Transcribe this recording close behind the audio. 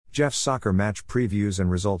Jeff's Soccer Match Previews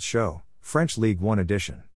and Results Show, French Ligue 1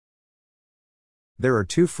 Edition. There are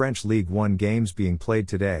 2 French Ligue 1 games being played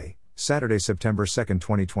today, Saturday, September 2,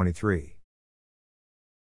 2023.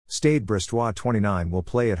 Stade Brestois 29 will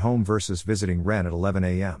play at home versus visiting Rennes at 11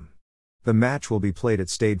 a.m. The match will be played at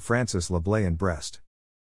Stade Francis Lablais in Brest.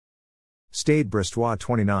 Stade Brestois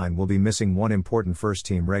 29 will be missing one important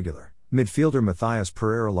first-team regular. Midfielder Mathias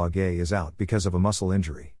Pereira-Laguet is out because of a muscle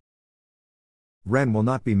injury. Rennes will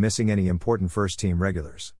not be missing any important first-team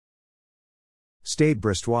regulars. Stade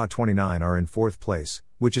Brestois 29 are in 4th place,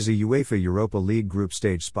 which is a UEFA Europa League group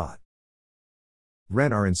stage spot.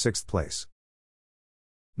 Rennes are in 6th place.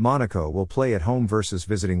 Monaco will play at home versus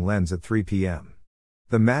visiting Lens at 3 p.m.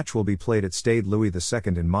 The match will be played at Stade Louis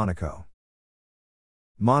II in Monaco.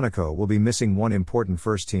 Monaco will be missing one important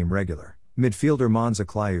first-team regular. Midfielder Monza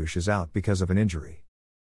Clayouche is out because of an injury.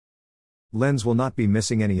 Lens will not be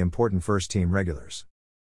missing any important first-team regulars.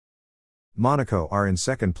 Monaco are in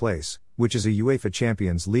 2nd place, which is a UEFA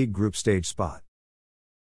Champions League group stage spot.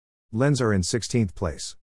 Lens are in 16th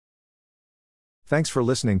place. Thanks for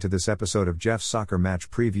listening to this episode of Jeff's Soccer Match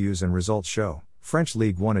Previews and Results Show, French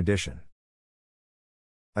Ligue 1 Edition.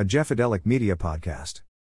 A Jeffadelic Media Podcast.